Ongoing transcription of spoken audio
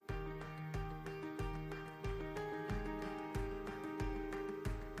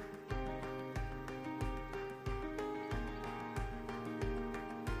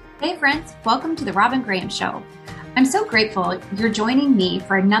Hey friends, welcome to the Robin Graham Show. I'm so grateful you're joining me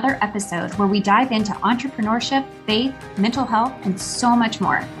for another episode where we dive into entrepreneurship, faith, mental health, and so much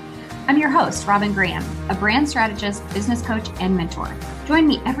more. I'm your host, Robin Graham, a brand strategist, business coach, and mentor. Join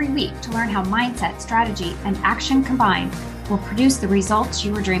me every week to learn how mindset, strategy, and action combined will produce the results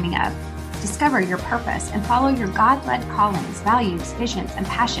you were dreaming of. Discover your purpose and follow your God-led callings, values, visions, and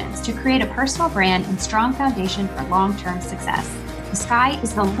passions to create a personal brand and strong foundation for long-term success. The sky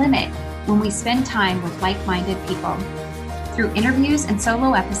is the limit when we spend time with like-minded people. Through interviews and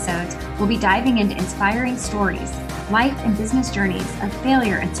solo episodes, we'll be diving into inspiring stories, life and business journeys of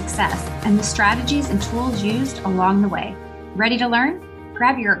failure and success, and the strategies and tools used along the way. Ready to learn?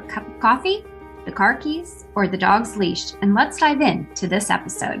 Grab your cup of coffee, the car keys, or the dog's leash, and let's dive into this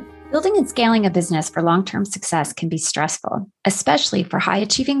episode. Building and scaling a business for long-term success can be stressful, especially for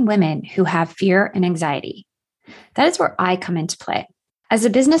high-achieving women who have fear and anxiety. That is where I come into play. As a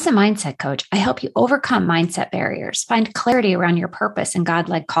business and mindset coach, I help you overcome mindset barriers, find clarity around your purpose and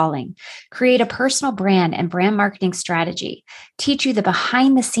God-led calling, create a personal brand and brand marketing strategy, teach you the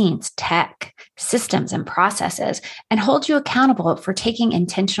behind-the-scenes tech, systems, and processes, and hold you accountable for taking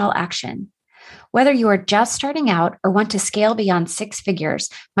intentional action. Whether you are just starting out or want to scale beyond six figures,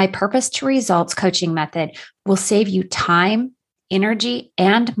 my Purpose to Results coaching method will save you time, energy,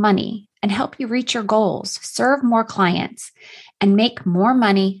 and money and help you reach your goals, serve more clients, and make more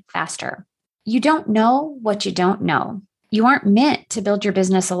money faster. You don't know what you don't know. You aren't meant to build your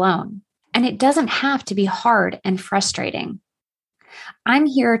business alone, and it doesn't have to be hard and frustrating. I'm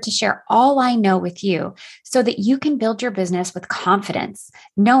here to share all I know with you so that you can build your business with confidence,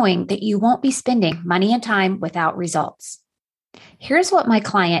 knowing that you won't be spending money and time without results. Here's what my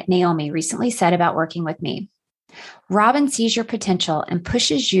client Naomi recently said about working with me. Robin sees your potential and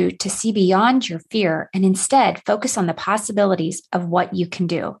pushes you to see beyond your fear and instead focus on the possibilities of what you can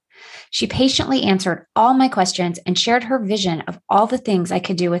do. She patiently answered all my questions and shared her vision of all the things I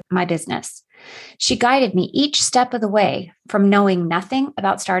could do with my business. She guided me each step of the way from knowing nothing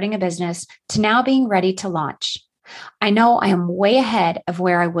about starting a business to now being ready to launch. I know I am way ahead of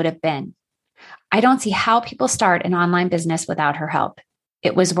where I would have been. I don't see how people start an online business without her help.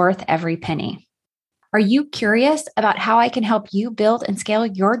 It was worth every penny. Are you curious about how I can help you build and scale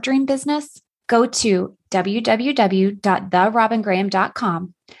your dream business? Go to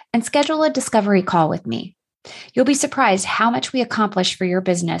www.therobingraham.com and schedule a discovery call with me. You'll be surprised how much we accomplish for your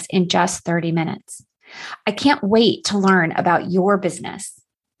business in just 30 minutes. I can't wait to learn about your business.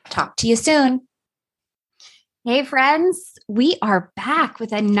 Talk to you soon. Hey friends, we are back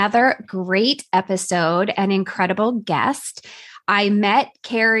with another great episode, an incredible guest. I met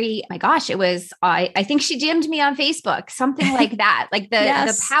Carrie, my gosh, it was, I think she DM'd me on Facebook, something like that. Like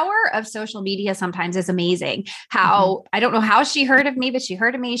the power of social media sometimes is amazing. I don't know how she heard of me, but she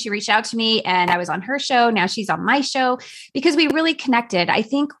heard of me. She reached out to me and I was on her show. Now she's on my show because we really connected. I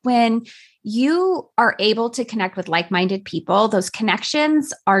think when you are able to connect with like-minded people, those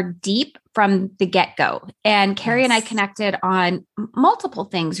connections are deep from the get-go. And Carrie and I connected on multiple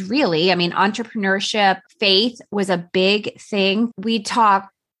things, really. I mean, entrepreneurship, faith was a big thing. We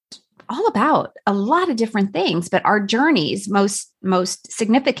talked all about a lot of different things, but our journeys most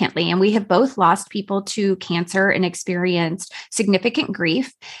significantly. And we have both lost people to cancer and experienced significant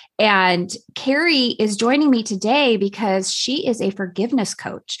grief. And Carrie is joining me today because she is a forgiveness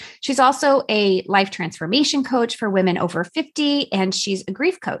coach. She's also a life transformation coach for women over 50, and she's a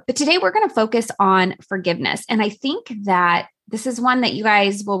grief coach. But today we're going to focus on forgiveness. And I think that this is one that you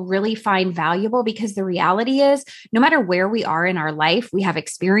guys will really find valuable because the reality is no matter where we are in our life, we have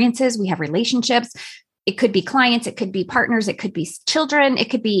experiences, we have relationships. It could be clients, it could be partners, it could be children, it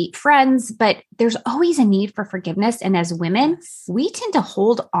could be friends, but there's always a need for forgiveness. And as women, we tend to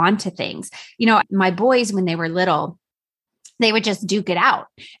hold on to things. You know, my boys, when they were little, they would just duke it out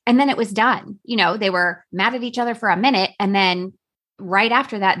and then it was done. You know, they were mad at each other for a minute and then right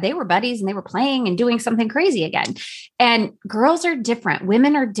after that, they were buddies and they were playing and doing something crazy again. And girls are different.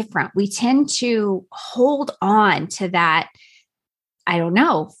 Women are different. We tend to hold on to that, I don't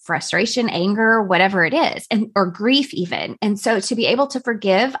know, frustration, anger, whatever it is, or grief even. And so to be able to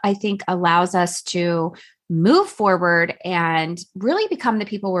forgive, I think allows us to move forward and really become the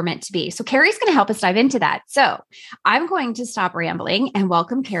people we're meant to be. So Carrie's going to help us dive into that. So I'm going to stop rambling and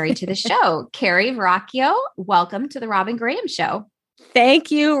welcome Carrie to the show. Carrie Verrocchio, welcome to the Robin Graham Show. Thank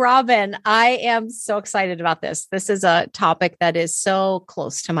you, Robin. I am so excited about this. This is a topic that is so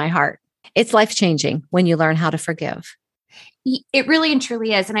close to my heart. It's life-changing when you learn how to forgive. It really and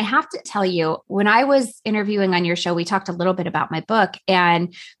truly is. And I have to tell you, when I was interviewing on your show, we talked a little bit about my book.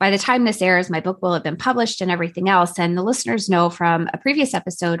 And by the time this airs, my book will have been published and everything else. And the listeners know from a previous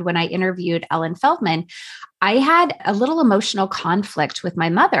episode when I interviewed Ellen Feldman, I had a little emotional conflict with my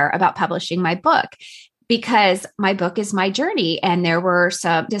mother about publishing my book, because my book is my journey. And there were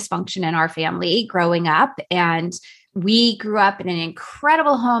some dysfunction in our family growing up. And we grew up in an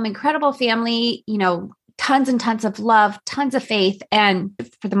incredible home, incredible family, tons and tons of love, tons of faith. And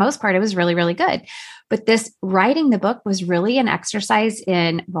for the most part, it was really, really good. But this writing the book was really an exercise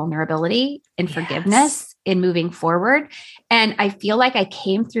in vulnerability, in forgiveness, in moving forward. And I feel like I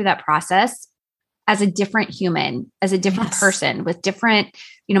came through that process as a different human, as a different person with different,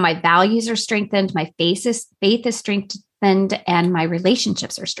 my values are strengthened, my faith is strengthened, and my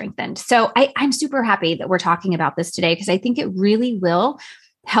relationships are strengthened. So I'm super happy that we're talking about this today, because I think it really will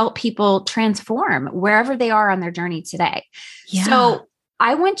help people transform wherever they are on their journey today. Yeah. So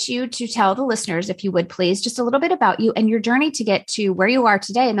I want you to tell the listeners, if you would please, just a little bit about you and your journey to get to where you are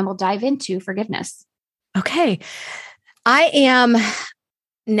today. And then we'll dive into forgiveness. Okay. I am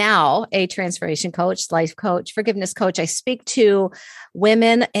now a transformation coach, life coach, forgiveness coach. I speak to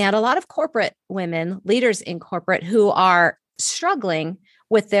women and a lot of corporate women, leaders in corporate, who are struggling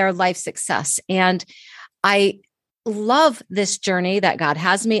with their life success. And I love this journey that God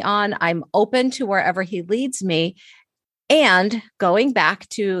has me on. I'm open to wherever He leads me. And going back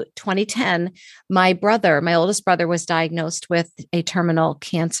to 2010, my oldest brother, was diagnosed with a terminal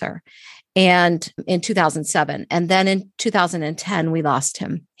cancer. And in 2007, and then in 2010, we lost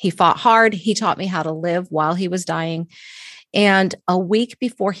him. He fought hard. He taught me how to live while he was dying. And a week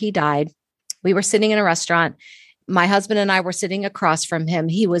before he died, we were sitting in a restaurant. My husband and I were sitting across from him.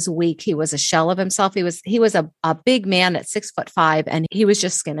 He was weak. He was a shell of himself. He was a big man at 6'5", and he was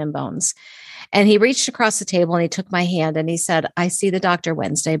just skin and bones. And he reached across the table and he took my hand and he said, "I see the doctor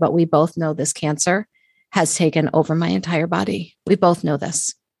Wednesday, but we both know this cancer has taken over my entire body. We both know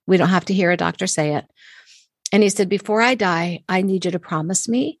this. We don't have to hear a doctor say it." And he said, "Before I die, I need you to promise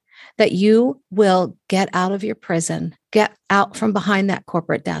me that you will get out of your prison, get out from behind that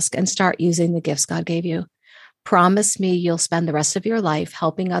corporate desk and start using the gifts God gave you. Promise me you'll spend the rest of your life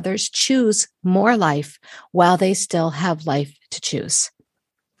helping others choose more life while they still have life to choose."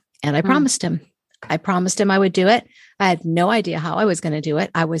 And I promised him. I promised him I would do it. I had no idea how I was going to do it.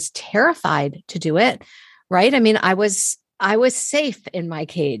 I was terrified to do it, right? I mean, I was safe in my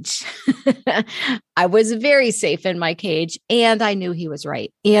cage. I was very safe in my cage. And I knew he was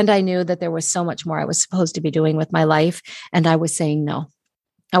right. And I knew that there was so much more I was supposed to be doing with my life. And I was saying no.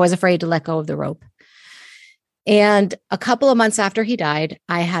 I was afraid to let go of the rope. And a couple of months after he died,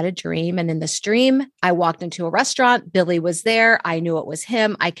 I had a dream. And in this dream, I walked into a restaurant. Billy was there. I knew it was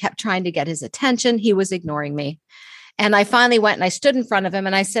him. I kept trying to get his attention. He was ignoring me. And I finally went and I stood in front of him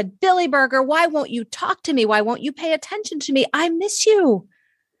and I said, "Billy Burger, why won't you talk to me? Why won't you pay attention to me? I miss you."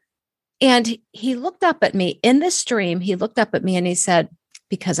 And he looked up at me in this dream. He looked up at me and he said,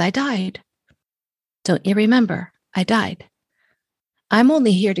 "Because I died. Don't you remember? I died. I'm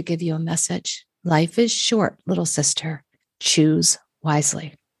only here to give you a message. Life is short, little sister. Choose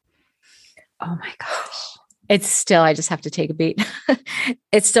wisely." Oh my gosh. It's still, I just have to take a beat.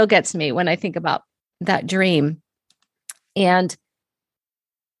 It still gets me when I think about that dream. And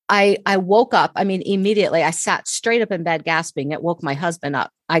I woke up, immediately I sat straight up in bed gasping. It woke my husband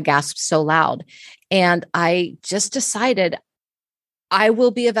up. I gasped so loud. And I just decided I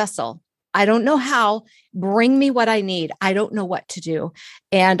will be a vessel. I don't know how. Bring me what I need. I don't know what to do.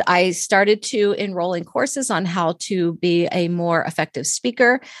 And I started to enroll in courses on how to be a more effective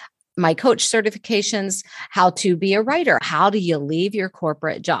speaker, my coach certifications, how to be a writer. How do you leave your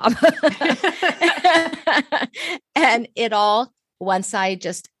corporate job? And it all, once I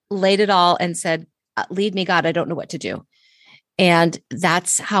just laid it all and said, "Lead me, God, I don't know what to do." And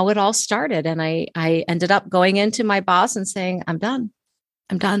that's how it all started. And I ended up going into my boss and saying, "I'm done.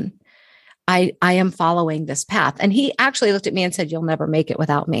 I'm done. I am following this path." And he actually looked at me and said, "You'll never make it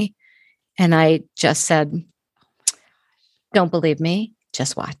without me." And I just said, "Don't believe me?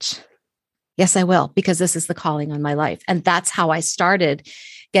 Just watch." Yes, I will, because this is the calling on my life. And that's how I started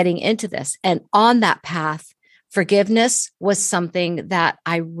getting into this. And on that path, forgiveness was something that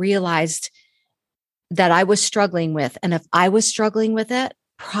I realized that I was struggling with. And if I was struggling with it,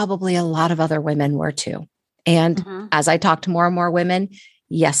 probably a lot of other women were too. And as I talked to more and more women,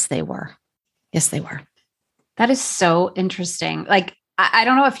 yes, they were. Yes, they were. That is so interesting. Like, I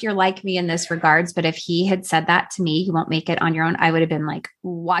don't know if you're like me in this regards, but if he had said that to me, "You won't make it on your own," I would have been like,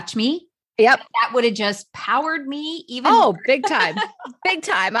 "Watch me." Yep. That would have just powered me even. Oh, big time. Big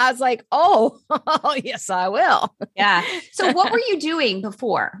time. I was like, oh, yes, I will. Yeah. So what were you doing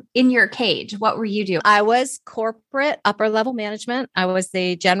before in your cage? What were you doing? I was corporate upper level management. I was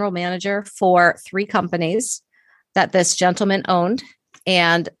the general manager for 3 companies that this gentleman owned.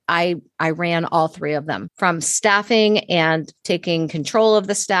 And I ran all 3 of them, from staffing and taking control of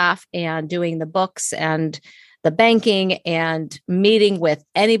the staff and doing the books and the banking and meeting with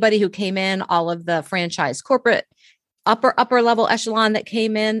anybody who came in, all of the franchise corporate upper level echelon that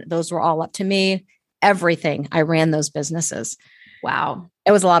came in. Those were all up to me. Everything. I ran those businesses. Wow.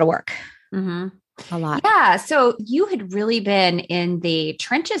 It was a lot of work. Mm-hmm. A lot. Yeah. So you had really been in the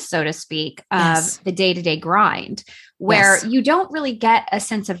trenches, so to speak, of the day-to-day grind, where you don't really get a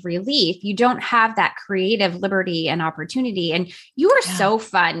sense of relief. You don't have that creative liberty and opportunity. And you are so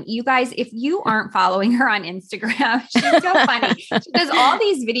fun. You guys, if you aren't following her on Instagram, she's so funny. She does all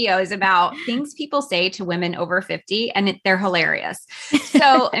these videos about things people say to women over 50, and they're hilarious.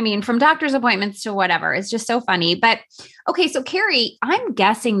 So, I mean, from doctor's appointments to whatever, it's just so funny. But okay, so Carrie, I'm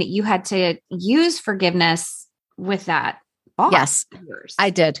guessing that you had to use forgiveness with that boss. Yes, I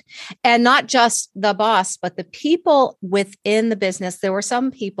did. And not just the boss, but the people within the business. There were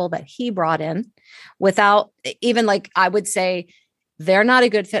some people that he brought in without even, like, I would say they're not a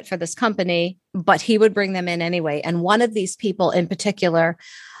good fit for this company, but he would bring them in anyway. And one of these people in particular,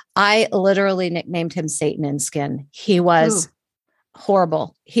 I literally nicknamed him Satan in skin. He was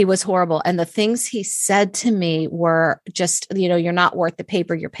horrible. He was horrible. And the things he said to me were just, you're not worth the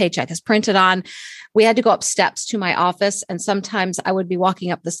paper your paycheck is printed on. We had to go up steps to my office. And sometimes I would be walking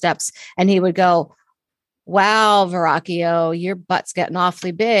up the steps and he would go, wow, Verrocchio, your butt's getting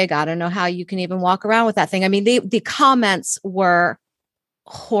awfully big. I don't know how you can even walk around with that thing. I mean, the comments were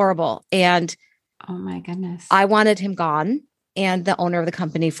horrible. And oh my goodness, I wanted him gone. And the owner of the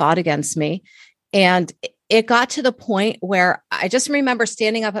company fought against me. And it got to the point where I just remember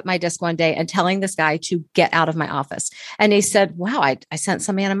standing up at my desk one day and telling this guy to get out of my office. And he said, wow, I sensed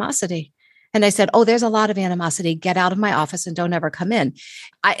some animosity. And I said, oh, there's a lot of animosity. Get out of my office and don't ever come in.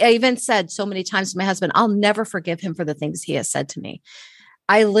 I even said so many times to my husband, I'll never forgive him for the things he has said to me.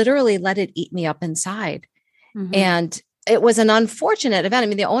 I literally let it eat me up inside. Mm-hmm. And it was an unfortunate event. I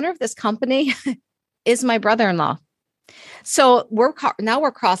mean, the owner of this company is my brother-in-law. So we're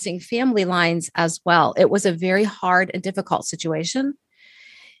crossing family lines as well. It was a very hard and difficult situation.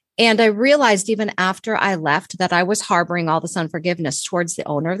 And I realized even after I left that I was harboring all this unforgiveness towards the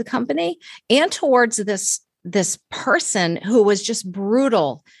owner of the company and towards this person who was just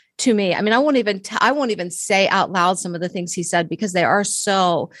brutal to me. I mean, I won't even say out loud some of the things he said because they are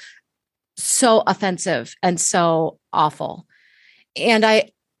so offensive and so awful. And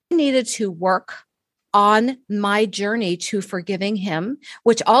I needed to work on my journey to forgiving him,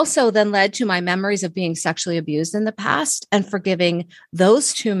 which also then led to my memories of being sexually abused in the past and forgiving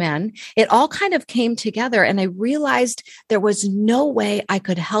those 2 men. It all kind of came together. And I realized there was no way I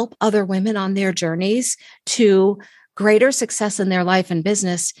could help other women on their journeys to greater success in their life and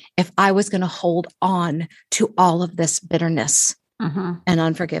business if I was going to hold on to all of this bitterness and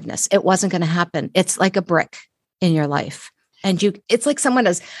unforgiveness. It wasn't going to happen. It's like a brick in your life. And it's like someone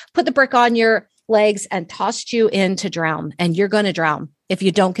has put the brick on your legs and tossed you in to drown, and you're going to drown. If you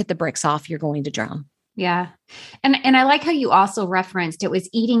don't get the bricks off, you're going to drown. Yeah. And I like how you also referenced it was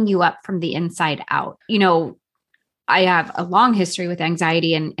eating you up from the inside out. I have a long history with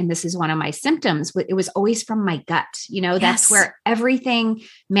anxiety, and this is one of my symptoms. It was always from my gut. That's where everything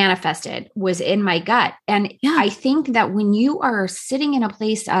manifested, was in my gut. And I think that when you are sitting in a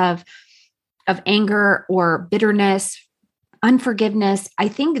place of anger or bitterness, unforgiveness, I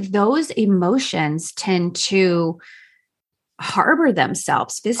think those emotions tend to harbor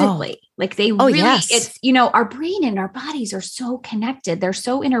themselves physically. Like they really, it's, our brain and our bodies are so connected. They're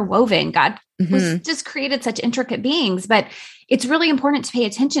so interwoven. God was just created such intricate beings, but it's really important to pay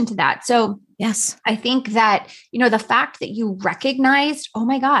attention to that. So yes, I think that, the fact that you recognized, oh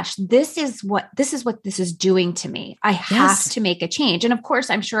my gosh, this is what this is doing to me. I have to make a change. And of course,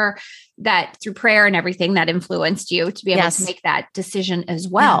 I'm sure that through prayer and everything that influenced you to be able to make that decision as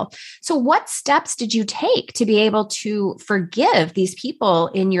well. Yeah. So what steps did you take to be able to forgive these people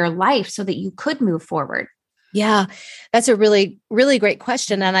in your life so that you could move forward? Yeah, that's a really, really great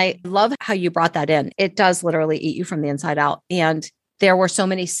question. And I love how you brought that in. It does literally eat you from the inside out. And there were so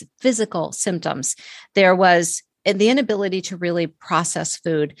many physical symptoms. There was the inability to really process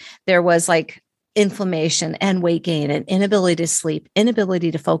food. There was like inflammation and weight gain and inability to sleep, inability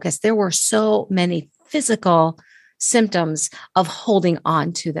to focus. There were so many physical symptoms of holding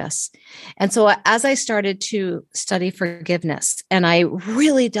on to this. And so as I started to study forgiveness and I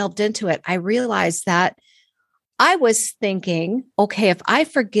really delved into it, I realized that I was thinking, okay, if I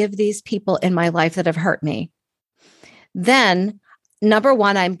forgive these people in my life that have hurt me, then number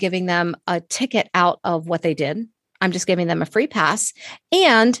one, I'm giving them a ticket out of what they did. I'm just giving them a free pass.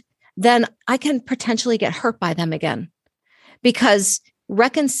 And then I can potentially get hurt by them again, because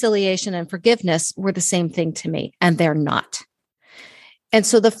reconciliation and forgiveness were the same thing to me, and they're not. And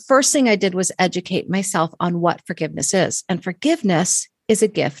so the first thing I did was educate myself on what forgiveness is. And forgiveness is a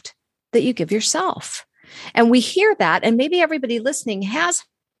gift that you give yourself. And we hear that, and maybe everybody listening has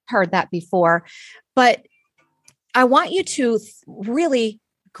heard that before, but I want you to really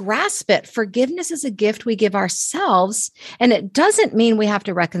grasp it. Forgiveness is a gift we give ourselves, and it doesn't mean we have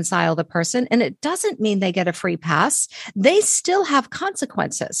to reconcile the person, and it doesn't mean they get a free pass. They still have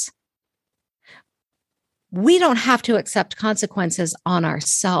consequences. We don't have to accept consequences on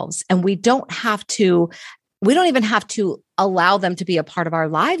ourselves, and we don't even have to allow them to be a part of our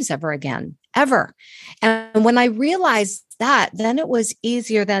lives ever again, ever. And when I realized that, then it was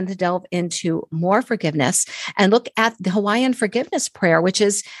easier then to delve into more forgiveness and look at the Hawaiian forgiveness prayer, which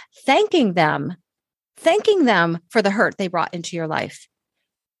is thanking them for the hurt they brought into your life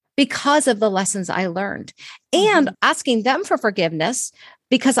because of the lessons I learned, and asking them for forgiveness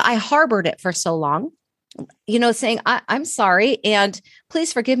because I harbored it for so long. Saying, I'm sorry, and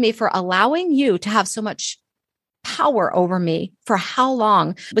please forgive me for allowing you to have so much power over me for how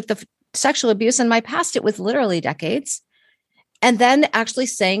long. With the sexual abuse in my past, it was literally decades. And then actually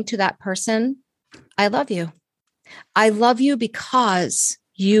saying to that person, I love you. I love you because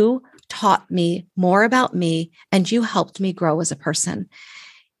you taught me more about me and you helped me grow as a person.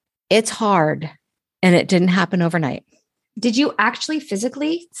 It's hard, and it didn't happen overnight. Did you actually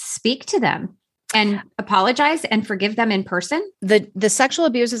physically speak to them and apologize and forgive them in person? The sexual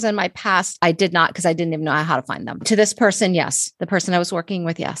abuses in my past, I did not, because I didn't even know how to find them. To this person, yes. The person I was working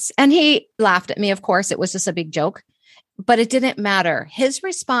with, yes. And he laughed at me, of course. It was just a big joke, but it didn't matter. His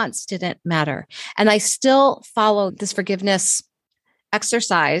response didn't matter. And I still follow this forgiveness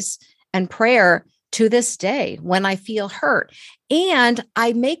exercise and prayer to this day when I feel hurt. And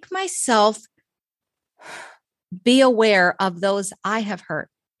I make myself be aware of those I have hurt.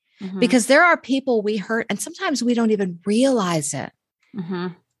 Because there are people we hurt, and sometimes we don't even realize it.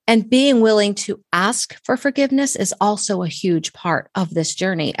 And being willing to ask for forgiveness is also a huge part of this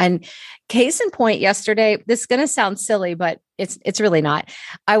journey. And case in point, yesterday, this is going to sound silly, but it's really not.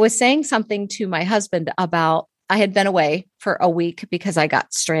 I was saying something to my husband about, I had been away for a week because I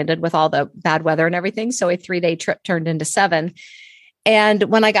got stranded with all the bad weather and everything. So a 3-day trip turned into 7. And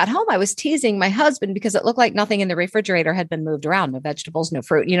when I got home, I was teasing my husband because it looked like nothing in the refrigerator had been moved around. No vegetables, no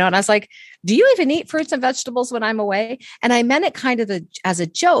fruit, and I was like, do you even eat fruits and vegetables when I'm away? And I meant it kind of as a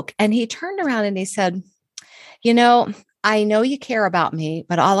joke. And he turned around and he said, I know you care about me,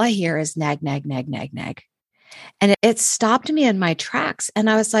 but all I hear is nag, nag, nag, nag, nag. And it stopped me in my tracks. And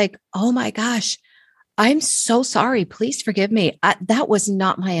I was like, oh my gosh, I'm so sorry. Please forgive me. That was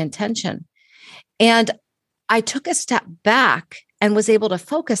not my intention. And I took a step back and was able to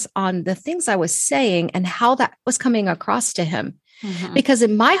focus on the things I was saying and how that was coming across to him. Because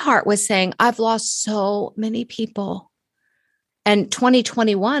in my heart was saying, I've lost so many people. And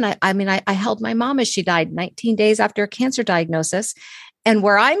 2021, I held my mom as she died 19 days after a cancer diagnosis. And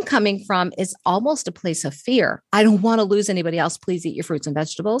where I'm coming from is almost a place of fear. I don't want to lose anybody else. Please eat your fruits and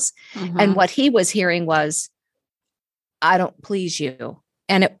vegetables. And what he was hearing was, I don't please you.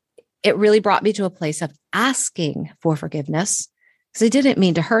 And it really brought me to a place of asking for forgiveness, because I didn't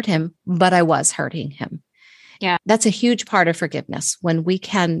mean to hurt him, but I was hurting him. Yeah. That's a huge part of forgiveness. When we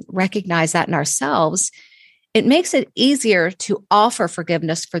can recognize that in ourselves, it makes it easier to offer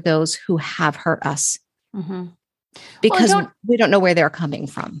forgiveness for those who have hurt us. Because we don't know where they're coming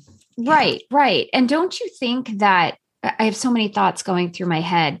from. Right, right. And don't you think that, I have so many thoughts going through my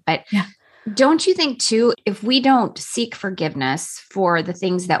head, but don't you think too, if we don't seek forgiveness for the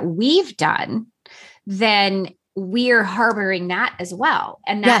things that we've done, then we're harboring that as well.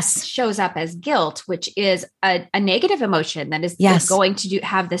 And that shows up as guilt, which is a negative emotion that is going to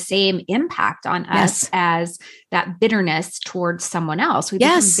have the same impact on us as that bitterness towards someone else. We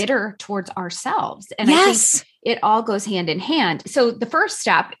become bitter towards ourselves. And I think it all goes hand in hand. So the first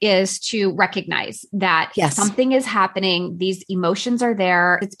step is to recognize that something is happening. These emotions are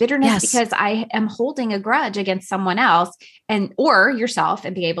there. It's bitterness because I am holding a grudge against someone else or yourself,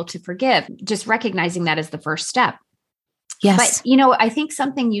 and be able to forgive. Just recognizing that is the first step. But, I think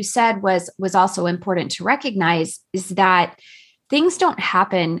something you said was also important to recognize, is that things don't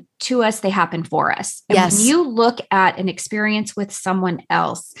happen to us, they happen for us. And Yes. when you look at an experience with someone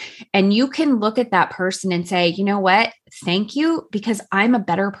else and you can look at that person and say, you know what, thank you, because I'm a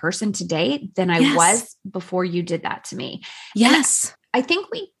better person today than I Yes. was before you did that to me. Yes. And I think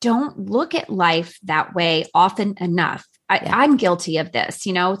we don't look at life that way often enough. I'm guilty of this.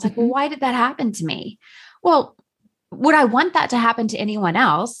 It's like, well, why did that happen to me? Well, would I want that to happen to anyone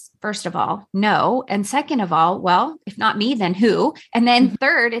else? First of all, no. And second of all, well, if not me, then who? And then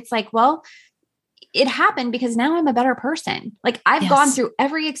third, it's like, well, it happened because now I'm a better person. Like I've gone through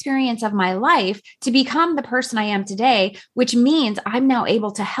every experience of my life to become the person I am today, which means I'm now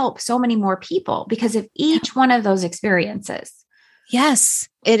able to help so many more people because of each one of those experiences. Yes,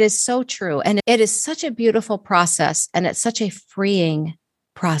 it is so true. And it is such a beautiful process and it's such a freeing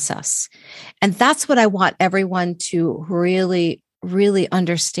process. And that's what I want everyone to really, really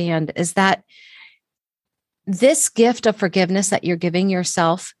understand is that this gift of forgiveness that you're giving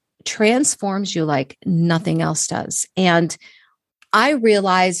yourself transforms you like nothing else does. And I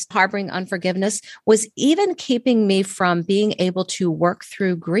realized harboring unforgiveness was even keeping me from being able to work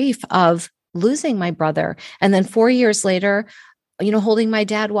through grief of losing my brother. And then 4 years later, holding my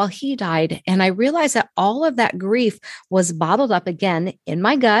dad while he died. And I realized that all of that grief was bottled up again in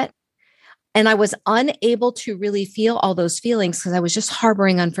my gut. And I was unable to really feel all those feelings because I was just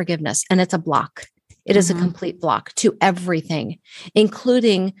harboring unforgiveness. And it's a block. It is a complete block to everything,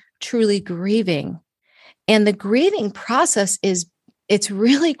 including truly grieving. And the grieving process it's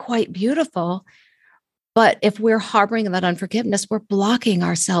really quite beautiful. But if we're harboring that unforgiveness, we're blocking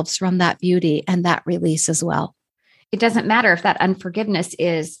ourselves from that beauty and that release as well. It doesn't matter if that unforgiveness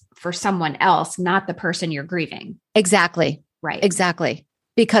is for someone else, not the person you're grieving. Exactly. Right. Exactly.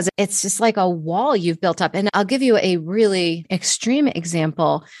 Because it's just like a wall you've built up. And I'll give you a really extreme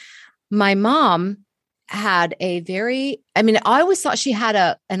example. My mom had I always thought she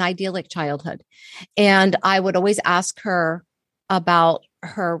had an idyllic childhood. And I would always ask her about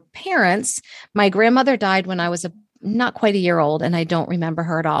her parents. My grandmother died when I was not quite a year old, and I don't remember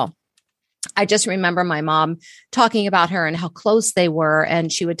her at all. I just remember my mom talking about her and how close they were.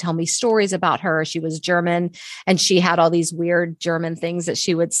 And she would tell me stories about her. She was German and she had all these weird German things that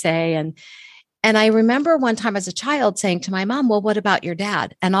she would say. And I remember one time as a child saying to my mom, well, what about your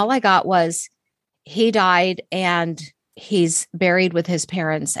dad? And all I got was, he died and he's buried with his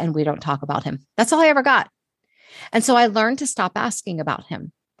parents and we don't talk about him. That's all I ever got. And so I learned to stop asking about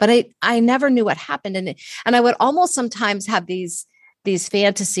him, but I never knew what happened. And I would almost sometimes have these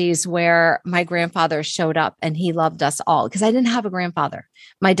fantasies where my grandfather showed up and he loved us all because I didn't have a grandfather.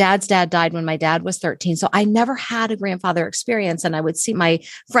 My dad's dad died when my dad was 13. So I never had a grandfather experience. And I would see my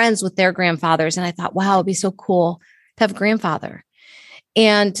friends with their grandfathers. And I thought, wow, it'd be so cool to have a grandfather.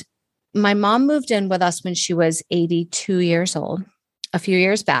 And my mom moved in with us when she was 82 years old, a few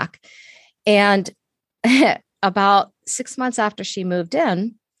years back. And about 6 months after she moved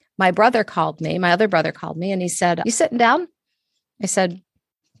in, my other brother called me, and he said, you sitting down? I said,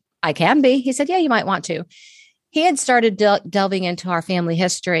 I can be. He said, yeah, you might want to. He had started delving into our family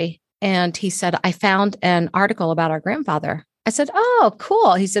history. And he said, I found an article about our grandfather. I said, oh,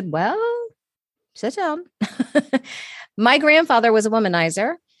 cool. He said, well, sit down. My grandfather was a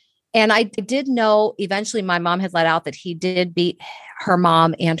womanizer. And I did know eventually my mom had let out that he did beat her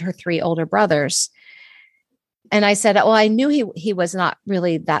mom and her 3 older brothers. And I said, well, I knew he was not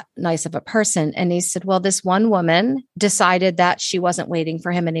really that nice of a person. And he said, well, this one woman decided that she wasn't waiting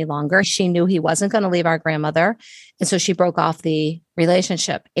for him any longer. She knew he wasn't going to leave our grandmother. And so she broke off the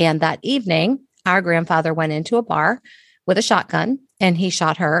relationship. And that evening, our grandfather went into a bar with a shotgun and he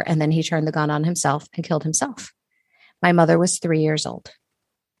shot her. And then he turned the gun on himself and killed himself. My mother was 3 years old.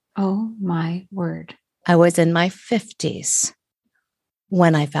 Oh my word. I was in my 50s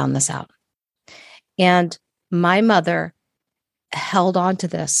when I found this out. And my mother held on to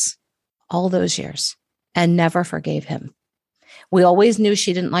this all those years and never forgave him. We always knew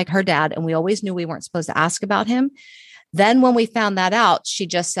she didn't like her dad, and we always knew we weren't supposed to ask about him. Then when we found that out, she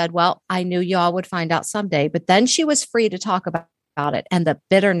just said, well, I knew y'all would find out someday. But then she was free to talk about it. And the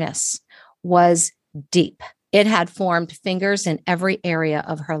bitterness was deep. It had formed fingers in every area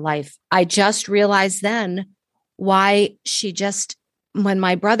of her life. I just realized then why when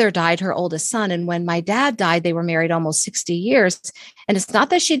my brother died, her oldest son, and when my dad died, they were married almost 60 years. And it's not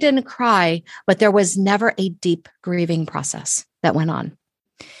that she didn't cry, but there was never a deep grieving process that went on.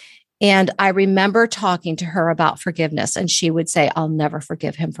 And I remember talking to her about forgiveness, and she would say, I'll never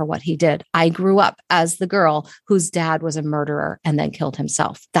forgive him for what he did. I grew up as the girl whose dad was a murderer and then killed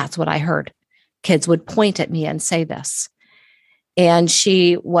himself. That's what I heard. Kids would point at me and say this. And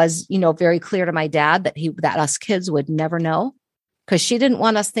she was, very clear to my dad that us kids would never know. because she didn't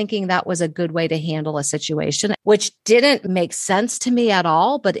want us thinking that was a good way to handle a situation, which didn't make sense to me at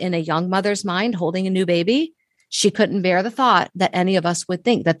all. But in a young mother's mind holding a new baby, she couldn't bear the thought that any of us would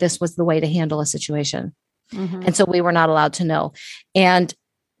think that this was the way to handle a situation. Mm-hmm. And so we were not allowed to know. And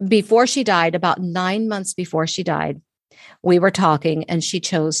before she died, about 9 months before she died, we were talking and she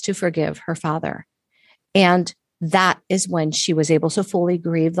chose to forgive her father. And that is when she was able to fully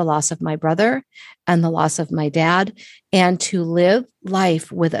grieve the loss of my brother and the loss of my dad, and to live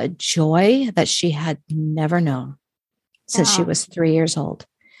life with a joy that she had never known since she was 3 years old.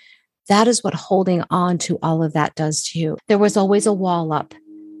 That is what holding on to all of that does to you. There was always a wall up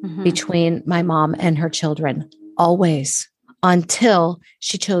between my mom and her children, always, until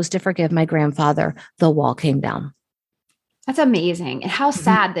she chose to forgive my grandfather. The wall came down. That's amazing. And how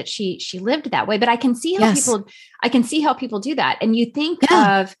sad that she lived that way. But I can see how people do that. And you think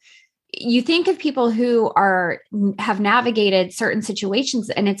of people who have navigated certain situations,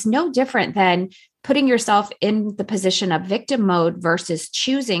 and it's no different than putting yourself in the position of victim mode versus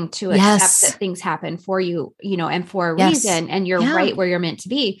choosing to accept that things happen for you, and for a reason, and you're right where you're meant to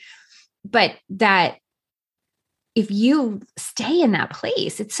be. But that if you stay in that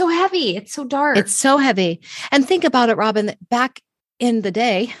place, it's so heavy. It's so dark. It's so heavy. And think about it, Robin, back in the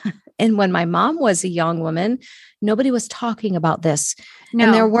day, and when my mom was a young woman, nobody was talking about this. No.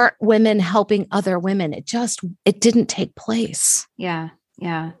 And there weren't women helping other women. It didn't take place. Yeah.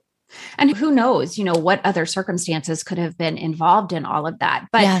 Yeah. And who knows, what other circumstances could have been involved in all of that.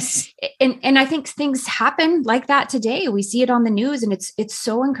 But and I think things happen like that today. We see it on the news, and it's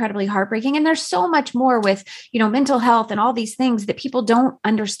so incredibly heartbreaking. And there's so much more with, mental health and all these things that people don't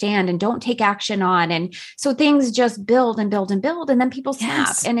understand and don't take action on. And so things just build and build and build, and then people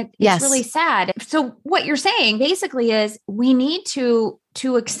snap. And it's really sad. So what you're saying basically is we need to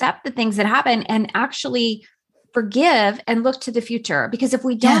accept the things that happen and actually forgive and look to the future. Because if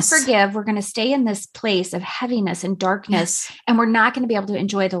we don't forgive, we're going to stay in this place of heaviness and darkness, and we're not going to be able to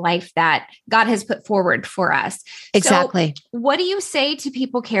enjoy the life that God has put forward for us. Exactly. So what do you say to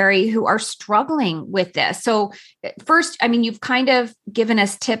people, Carrie, who are struggling with this? So first, you've kind of given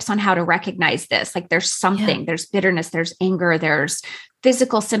us tips on how to recognize this. Like there's something, there's bitterness, there's anger, there's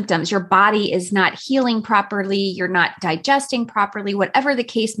physical symptoms. Your body is not healing properly. You're not digesting properly, whatever the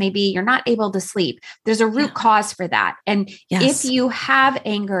case may be. You're not able to sleep. There's a root cause for that. And if you have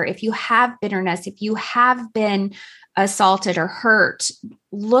anger, if you have bitterness, if you have been assaulted or hurt,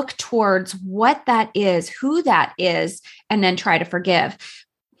 look towards what that is, who that is, and then try to forgive.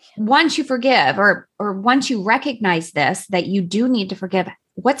 Once you forgive, or once you recognize this, that you do need to forgive,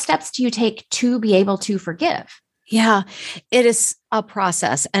 what steps do you take to be able to forgive? Yeah, it is a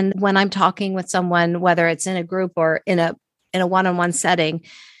process. And when I'm talking with someone, whether it's in a group or in a one-on-one setting,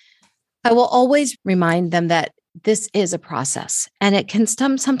 I will always remind them that this is a process, and it can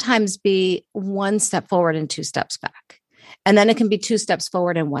sometimes be 1 step forward and 2 steps back. And then it can be 2 steps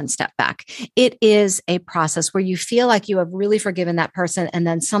forward and 1 step back. It is a process where you feel like you have really forgiven that person, and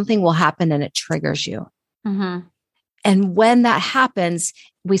then something will happen and it triggers you. Mm-hmm. And when that happens,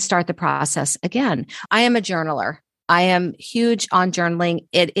 we start the process again. I am a journaler. I am huge on journaling.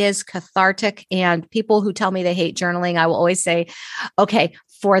 It is cathartic. And people who tell me they hate journaling, I will always say, okay,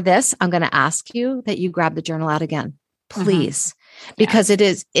 for this, I'm going to ask you that you grab the journal out again, please. Because it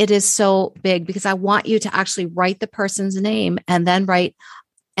is so big, because I want you to actually write the person's name and then write,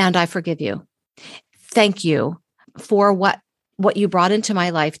 and I forgive you. Thank you for what you brought into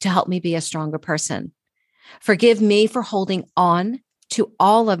my life to help me be a stronger person. Forgive me for holding on to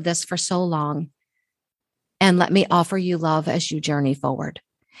all of this for so long. And let me offer you love as you journey forward.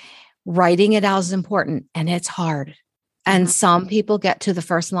 Writing it out is important, and it's hard. And some people get to the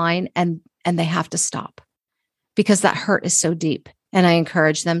first line and they have to stop because that hurt is so deep. And I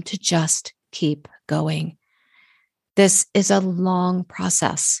encourage them to just keep going. This is a long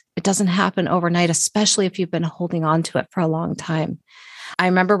process. It doesn't happen overnight, especially if you've been holding on to it for a long time. I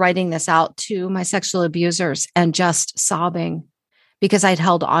remember writing this out to my sexual abusers and just sobbing because I'd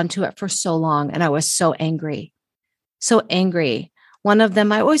held on to it for so long, and I was so angry. So angry. One of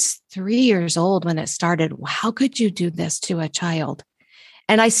them, I was 3 years old when it started. How could you do this to a child?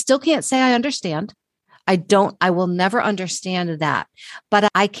 And I still can't say I understand. I will never understand that, but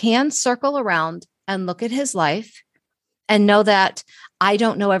I can circle around and look at his life and know that I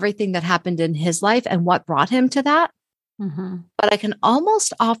don't know everything that happened in his life and what brought him to that. But I can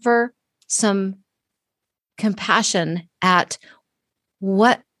almost offer some compassion at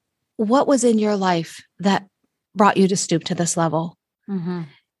what was in your life that brought you to stoop to this level. And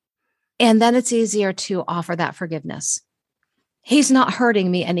then it's easier to offer that forgiveness. He's not hurting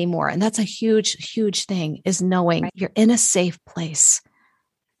me anymore. And that's a huge, huge thing, is knowing you're in a safe place.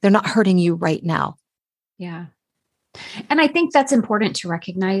 They're not hurting you right now. Yeah. And I think that's important to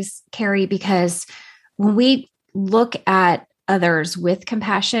recognize, Carrie, because when we look at others with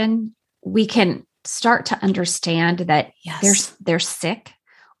compassion, we can start to understand that they're sick,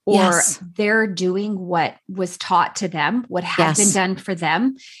 or they're doing what was taught to them, what had been done for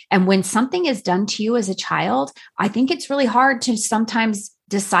them. And when something is done to you as a child, I think it's really hard to sometimes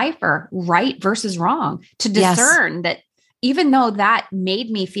decipher right versus wrong, to discern that even though that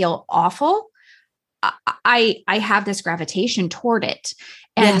made me feel awful, I have this gravitation toward it.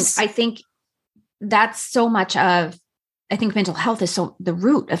 And I think that's so much of, I think mental health is the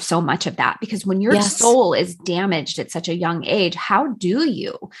root of so much of that, because when your soul is damaged at such a young age, how do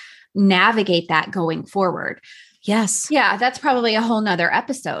you navigate that going forward? Yes. Yeah, that's probably a whole nother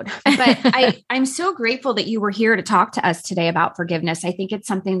episode. But I'm so grateful that you were here to talk to us today about forgiveness. I think it's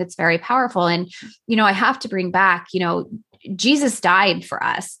something that's very powerful. And, I have to bring back, Jesus died for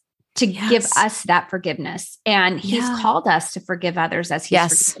us to give us that forgiveness. And he's called us to forgive others as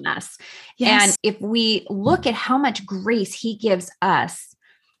he's forgiven us. Yes. And if we look at how much grace he gives us,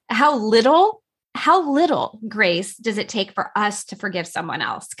 how little grace does it take for us to forgive someone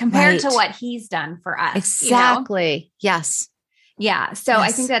else compared to what he's done for us? Exactly. Yes. Yeah. So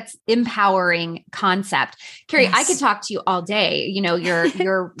I think that's empowering concept. Carrie, I could talk to you all day,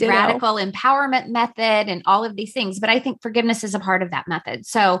 your radical empowerment method and all of these things, but I think forgiveness is a part of that method.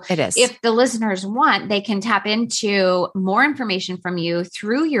 So it is. If the listeners want, they can tap into more information from you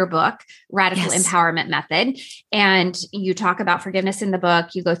through your book, Radical Empowerment Method. And you talk about forgiveness in the book.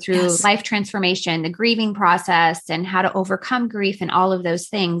 You go through life transformation, the grieving process, and how to overcome grief and all of those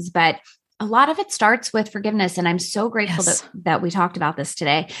things. But a lot of it starts with forgiveness. And I'm so grateful that we talked about this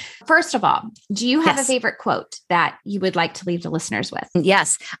today. First of all, do you have a favorite quote that you would like to leave the listeners with?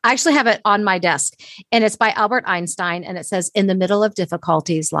 Yes. I actually have it on my desk, and it's by Albert Einstein. And it says, "In the middle of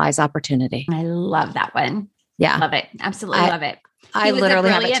difficulties lies opportunity." I love that one. Yeah. Love it. Absolutely love it. I literally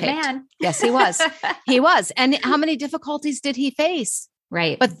have it taped. Man. Yes, he was. He was. And how many difficulties did he face?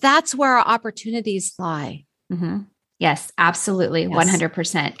 Right. But that's where our opportunities lie. Mm-hmm. Yes, absolutely.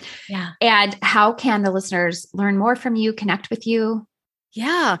 100%. Yeah. And how can the listeners learn more from you, connect with you?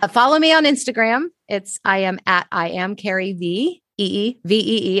 Yeah. Follow me on Instagram. I am Carrie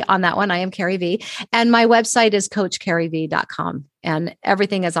VEE on that one. I am Carrie V. And my website is coachcarriev.com. And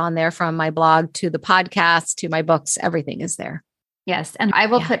everything is on there, from my blog to the podcast to my books. Everything is there. Yes. And I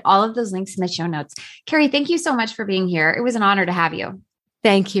will put all of those links in the show notes. Carrie, thank you so much for being here. It was an honor to have you.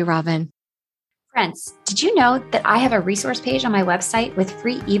 Thank you, Robin. Friends, did you know that I have a resource page on my website with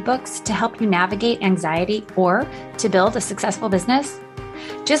free ebooks to help you navigate anxiety or to build a successful business?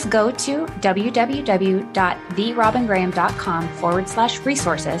 Just go to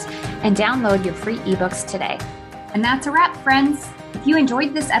www.therobingraham.com/resources and download your free ebooks today. And that's a wrap, friends. If you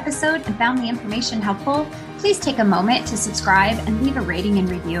enjoyed this episode and found the information helpful, please take a moment to subscribe and leave a rating and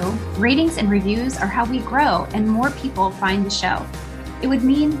review. Ratings and reviews are how we grow and more people find the show. It would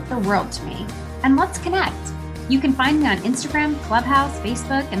mean the world to me. And let's connect. You can find me on Instagram, Clubhouse,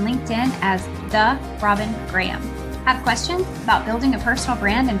 Facebook, and LinkedIn as The Robin Graham. Have questions about building a personal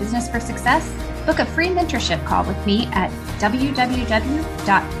brand and business for success? Book a free mentorship call with me at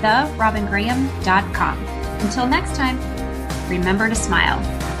www.therobingraham.com. Until next time, remember to smile.